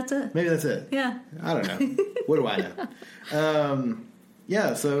 maybe that's it. Maybe that's it. Yeah. I don't know. What do I know?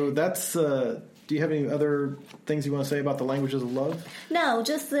 Yeah, so that's... do you have any other things you want to say about the languages of love? No,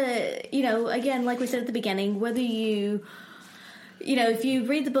 just the, you know, again, like we said at the beginning, whether you know, if you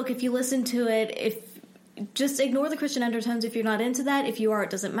read the book, if you listen to it, just ignore the Christian undertones if you're not into that. If you are,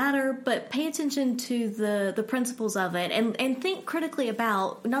 it doesn't matter. But pay attention to the principles of it, and think critically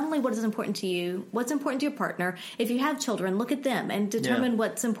about not only what is important to you, what's important to your partner. If you have children, look at them and determine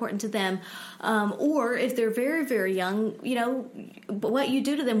what's important to them. Or if they're very, very young, you know, what you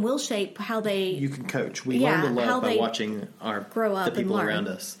do to them will shape how they... You can coach. We learn to love by watching the people around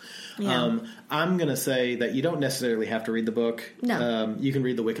us. Yeah. I'm going to say that you don't necessarily have to read the book. No. You can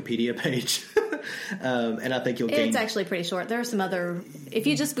read the Wikipedia page. And I think you'll gain... It's actually pretty short. There are some other... If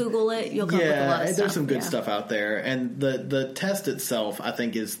you just Google it, you'll come up with a lot of stuff. There's some good stuff out there. And the test itself, I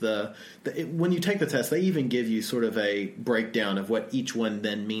think, is when you take the test, they even give you sort of a breakdown of what each one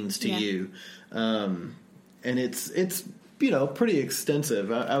then means to you. And it's you know, pretty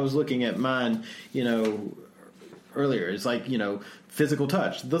extensive. I was looking at mine, you know, earlier. It's like, you know, physical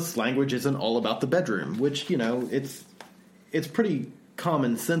touch. This language isn't all about the bedroom, which, you know, it's pretty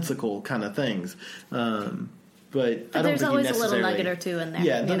commonsensical kind of things. But I don't there's think always you necessarily, a little nugget or two in there.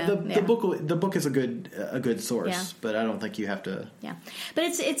 Yeah, the book is a good source, but I don't think you have to. Yeah, but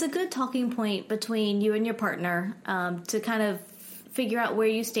it's a good talking point between you and your partner to kind of figure out where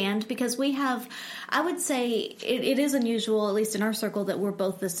you stand, because I would say it is unusual, at least in our circle, that we're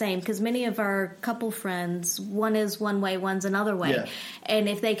both the same, because many of our couple friends, one is one way, one's another way. Yeah. And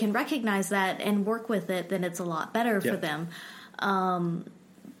if they can recognize that and work with it, then it's a lot better for them.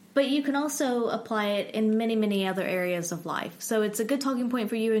 But you can also apply it in many, many other areas of life. So it's a good talking point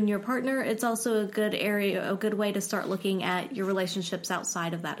for you and your partner. It's also a good way to start looking at your relationships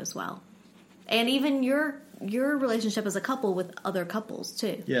outside of that as well. And even your relationship as a couple with other couples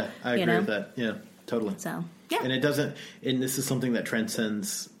too. Yeah, I agree with that. Yeah, totally. So, yeah. And and this is something that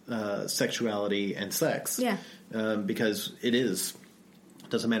transcends sexuality and sex. Yeah. Because it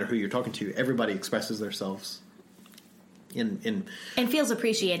doesn't matter who you're talking to. Everybody expresses themselves and feels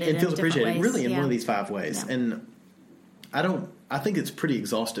appreciated. And feels appreciated, ways. really, in one of these 5 ways. Yeah. And I think it's pretty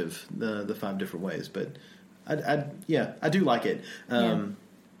exhaustive, the 5 different ways. But I do like it.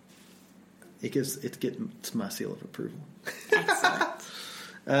 It gets my seal of approval. Excellent.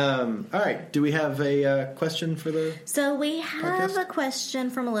 All right. Do we have a question for the So we have podcast? a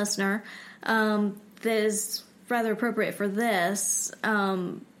question from a listener that is rather appropriate for this.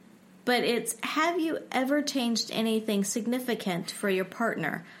 But it's, have you ever changed anything significant for your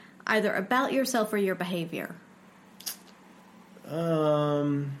partner, either about yourself or your behavior?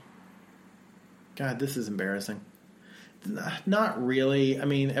 God, this is embarrassing. Not really. I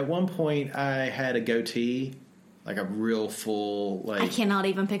mean, at one point I had a goatee, like a real full, like... I cannot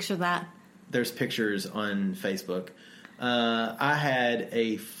even picture that. There's pictures on Facebook. I had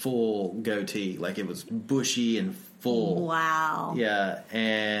a full goatee, like it was bushy and full. Wow. Yeah,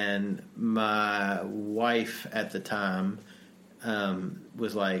 and my wife at the time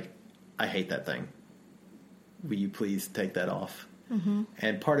was like, I hate that thing. Will you please take that off? Mm-hmm.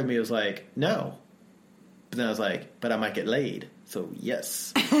 And part of me was like, no. But then I was like, but I might get laid. So,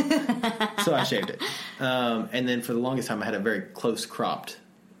 yes. So I shaved it. And then for the longest time, I had a very close cropped.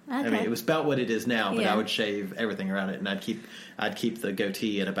 Okay. I mean, it was about what it is now, but I would shave everything around it. And I'd keep the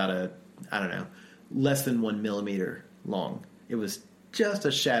goatee at about less than 1 millimeter long. It was just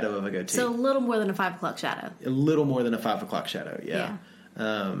a shadow of a goatee. So a little more than a 5 o'clock shadow. A little more than a 5 o'clock shadow, yeah.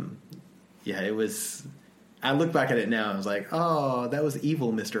 It was... I look back at it now and I was like, oh, that was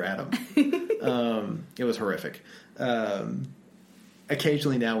evil, Mr. Adam. It was horrific.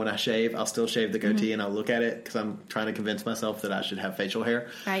 Occasionally now when I shave, I'll still shave the goatee and I'll look at it because I'm trying to convince myself that I should have facial hair.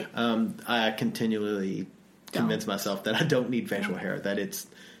 Right. I continually convince myself that I don't need facial hair.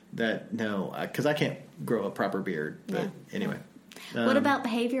 Because I can't grow a proper beard. But anyway, what about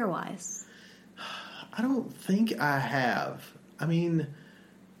behavior wise? I don't think I have. I mean,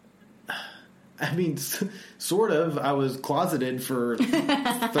 sort of. I was closeted for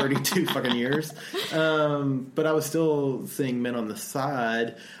 32 fucking years, but I was still seeing men on the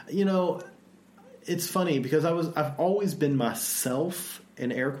side. You know, it's funny because I've always been myself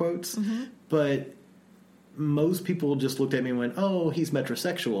in air quotes, but most people just looked at me and went, "Oh, he's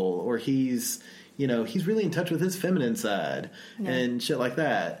metrosexual," or he's really in touch with his feminine side and shit like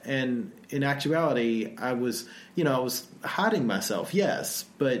that. And in actuality, I was hiding myself, yes,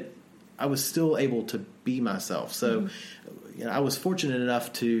 but I was still able to be myself. So I was fortunate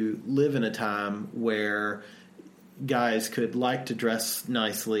enough to live in a time where guys could like to dress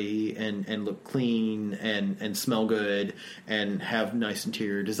nicely and look clean and smell good and have nice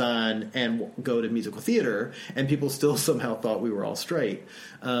interior design and go to musical theater, and people still somehow thought we were all straight.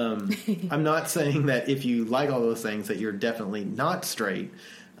 I'm not saying that if you like all those things that you're definitely not straight,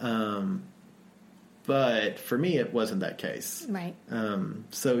 but for me it wasn't that case. Right.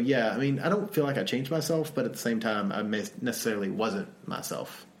 So yeah, I mean, I don't feel like I changed myself, but at the same time I necessarily wasn't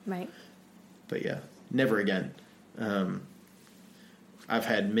myself. Right. But yeah, never again. I've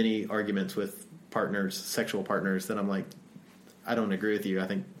had many arguments with sexual partners, that I'm like, I don't agree with you. I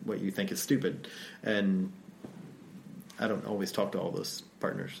think what you think is stupid. And I don't always talk to all those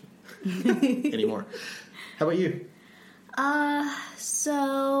partners anymore. How about you?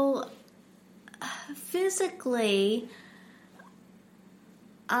 So physically,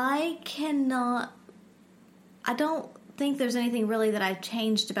 I don't think there's anything really that I've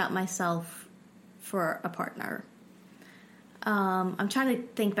changed about myself for a partner. I'm trying to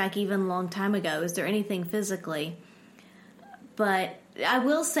think back even a long time ago. Is there anything physically? But I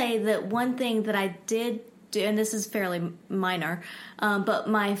will say that one thing that I did do, and this is fairly minor, but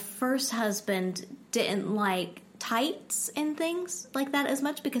my first husband didn't like tights and things like that as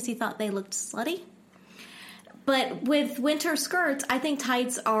much because he thought they looked slutty. But with winter skirts, I think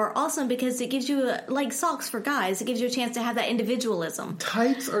tights are awesome because it gives you, like socks for guys, it gives you a chance to have that individualism.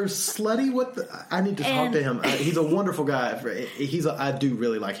 Tights are slutty? I need to talk to him. He's a wonderful guy. I do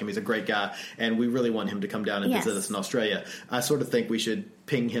really like him. He's a great guy, and we really want him to come down and visit us in Australia. I sort of think we should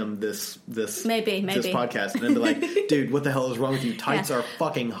ping him this maybe this podcast and then be like, dude, what the hell is wrong with you? Tights are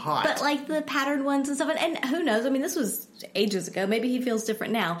fucking hot. But like the patterned ones and stuff, and who knows? I mean, this was ages ago. Maybe he feels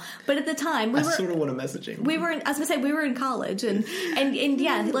different now. But at the time, I sort of want to message him. We were in college, and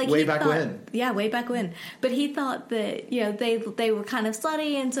yeah, like way back when. Yeah, way back when. But he thought that they were kind of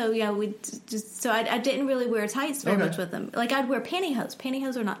slutty, and so I didn't really wear tights very much with them. Like I'd wear pantyhose.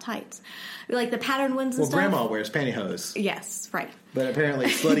 Pantyhose are not tights. Like the patterned ones and stuff. Well, grandma wears pantyhose. Yes, right. But apparently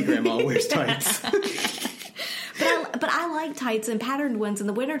slutty grandma wears tights. But I like tights and patterned ones in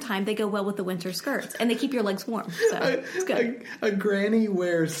the wintertime. They go well with the winter skirts, and they keep your legs warm. So it's good. A granny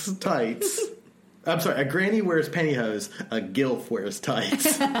wears tights. I'm sorry, a granny wears pantyhose. A gilf wears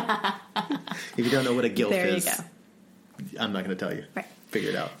tights. If you don't know what a gilf is, there you go. I'm not going to tell you. Right.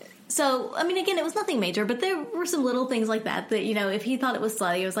 Figure it out. So, I mean, again, it was nothing major, but there were some little things like that, if he thought it was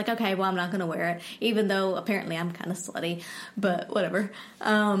slutty, it was like, okay, well, I'm not going to wear it, even though apparently I'm kind of slutty, but whatever.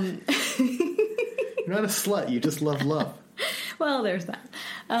 You're not a slut, you just love love. Well, there's that.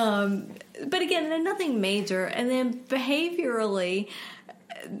 But again, nothing major. And then behaviorally,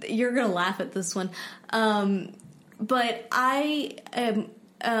 you're going to laugh at this one, but I am,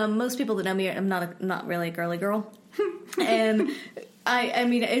 most people that know me, I'm not really a girly girl, and I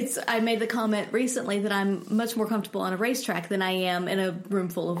mean, I made the comment recently that I'm much more comfortable on a racetrack than I am in a room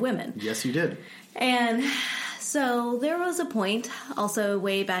full of women. Yes, you did. And so there was a point also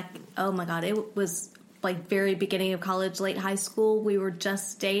way back, oh my God, it was like very beginning of college, late high school. We were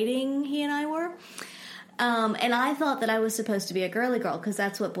just dating, he and I were. And I thought that I was supposed to be a girly girl because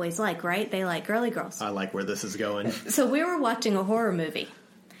that's what boys like, right? They like girly girls. I like where this is going. So we were watching a horror movie.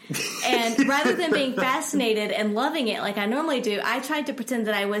 And rather than being fascinated and loving it like I normally do, I tried to pretend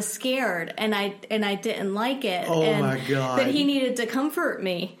that I was scared and I didn't like it. Oh and my God. That he needed to comfort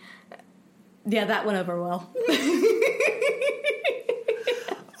me. Yeah, that went over well.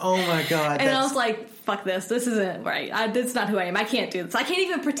 Oh my God. And I was like, fuck this. This isn't right. That's not who I am. I can't do this. I can't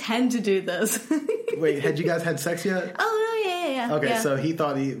even pretend to do this. Wait, had you guys had sex yet? Oh, yeah. Okay, yeah. So he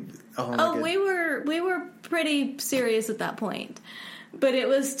thought he... we were pretty serious at that point. But it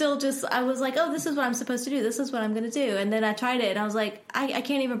was still just, I was like, oh, this is what I'm supposed to do. This is what I'm going to do. And then I tried it, and I was like, I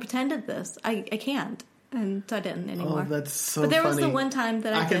can't even pretend at this. I can't. And so I didn't anymore. Oh, that's so But there funny. was the one time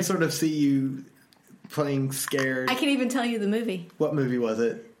that I can sort of see you playing scared. I can even tell you the movie. What movie was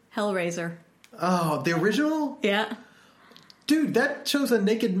it? Hellraiser. Oh, the original? Yeah. Dude, that shows a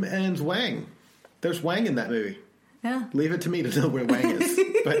naked man's wang. There's wang in that movie. Yeah. Leave it to me to know where Wang is.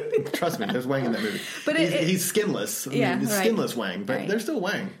 But trust me, there's Wang in that movie. But he's skinless. He's skinless Wang, but there's still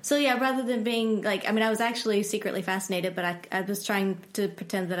Wang. So yeah, rather than being like, I was actually secretly fascinated, but I was trying to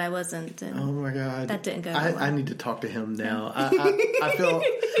pretend that I wasn't. And oh my God. That didn't go I need to talk to him now. I feel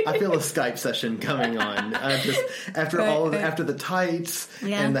a Skype session coming on. After the tights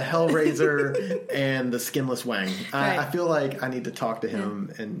and the Hellraiser and the skinless Wang. I feel like I need to talk to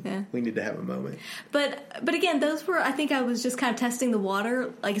him and we need to have a moment. But again, those were, I think I was just kind of testing the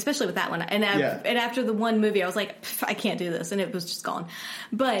water, like especially with that one. And after the one movie, I was like, I can't do this, and it was just gone.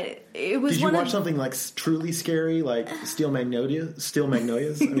 But it was. Did you watch something like truly scary, like Steel Magnolias?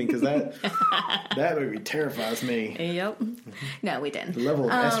 I mean, because that movie terrifies me. Yep. No, we didn't. The level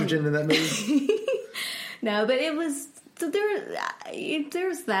of estrogen in that movie. No, but it was. So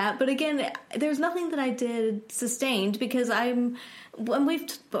there's that, but again, there's nothing that I did sustained because and we've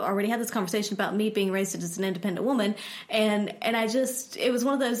already had this conversation about me being raised as an independent woman, and it was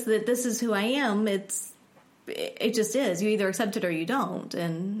one of those that this is who I am. It just is. You either accept it or you don't,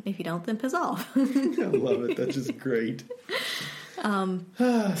 and if you don't, then piss off. I love it. That's just great. So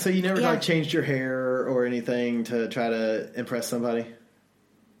you never changed your hair or anything to try to impress somebody?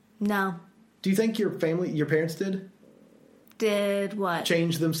 No. Do you think your parents did? Did what?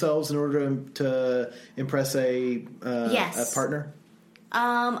 Change themselves in order to impress a partner?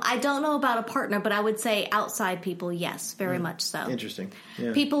 I don't know about a partner, but I would say outside people, yes, very much so. Interesting.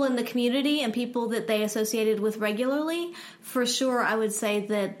 Yeah. People in the community and people that they associated with regularly, for sure, I would say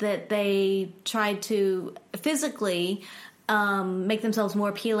that they tried to physically make themselves more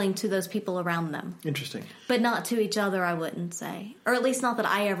appealing to those people around them. Interesting. But not to each other, I wouldn't say. Or at least not that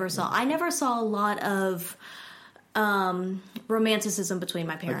I ever saw. I never saw a lot of romanticism between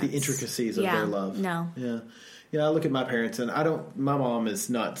my parents. Like the intricacies of their love. No. Yeah, I look at my parents and my mom is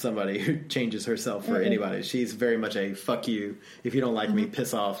not somebody who changes herself for anybody. She's very much a fuck you. If you don't like me,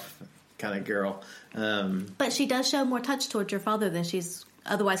 piss off kind of girl. But she does show more touch towards your father than she's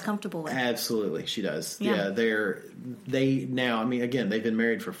otherwise comfortable with. Absolutely, she does. Yeah, they've been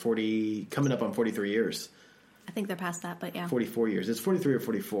married for coming up on 43 years. I think they're past that, but yeah. 44 years. It's 43 or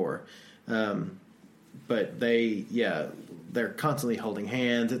 44. But they're constantly holding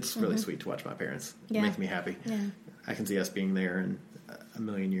hands. It's really sweet to watch my parents. Yeah. It makes me happy. Yeah. I can see us being there in a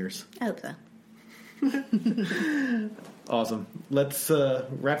million years. I hope so. Awesome. Let's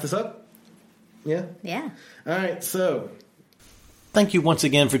wrap this up. Yeah? Yeah. All right, so. Thank you once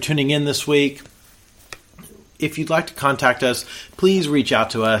again for tuning in this week. If you'd like to contact us, please reach out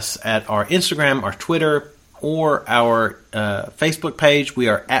to us at our Instagram, our Twitter, or our Facebook page. We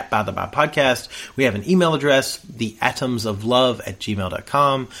are at By the By Podcast. We have an email address,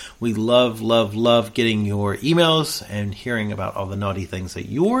 theatomsoflove@gmail.com. We love, love, love getting your emails and hearing about all the naughty things that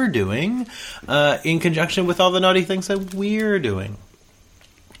you're doing in conjunction with all the naughty things that we're doing.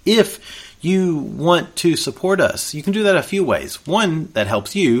 If you want to support us, you can do that a few ways. One that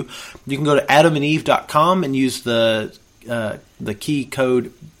helps you can go to adamandeve.com and use the key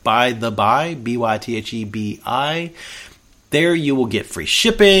code BYTHEBI, BYTHEBI. There you will get free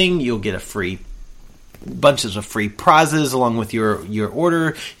shipping. You'll get bunches of free prizes along with your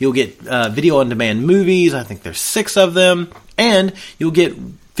order. You'll get video on demand movies. I think there's 6 of them, and you'll get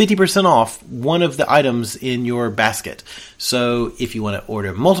 50% off one of the items in your basket. So if you want to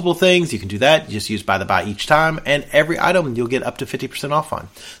order multiple things, you can do that. You just use By the By each time, and every item you'll get up to 50% off on.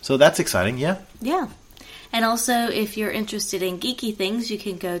 So that's exciting, yeah? Yeah. And also, if you're interested in geeky things, you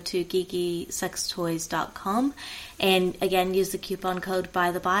can go to geekysextoys.com. And again, use the coupon code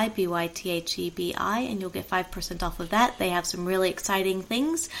BYTHEBI, BYTHEBI, and you'll get 5% off of that. They have some really exciting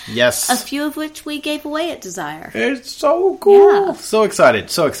things. Yes. A few of which we gave away at Desire. It's so cool. Yeah. So excited.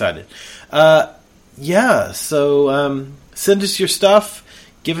 So excited. So send us your stuff.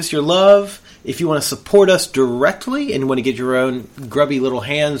 Give us your love. If you want to support us directly and you want to get your own grubby little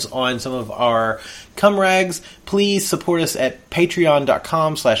hands on some of our cum rags, please support us at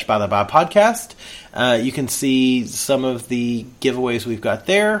patreon.com/bythebuypodcast. You can see some of the giveaways we've got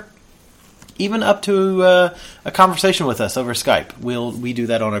there, even up to a conversation with us over Skype. We do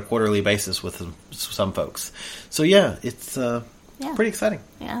that on a quarterly basis with some folks. So yeah, it's pretty exciting.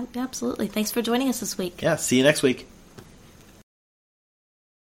 Yeah, absolutely. Thanks for joining us this week. Yeah, see you next week.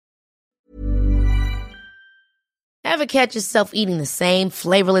 Ever catch yourself eating the same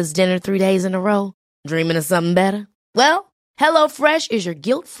flavorless dinner 3 days in a row? Dreaming of something better? Well, HelloFresh is your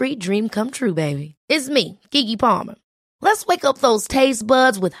guilt-free dream come true, baby. It's me, Keke Palmer. Let's wake up those taste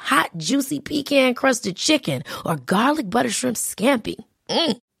buds with hot, juicy pecan-crusted chicken or garlic butter shrimp scampi.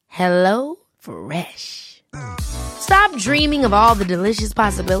 Hello Fresh. Stop dreaming of all the delicious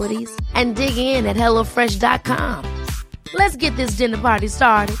possibilities and dig in at HelloFresh.com. Let's get this dinner party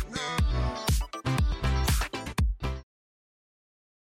started.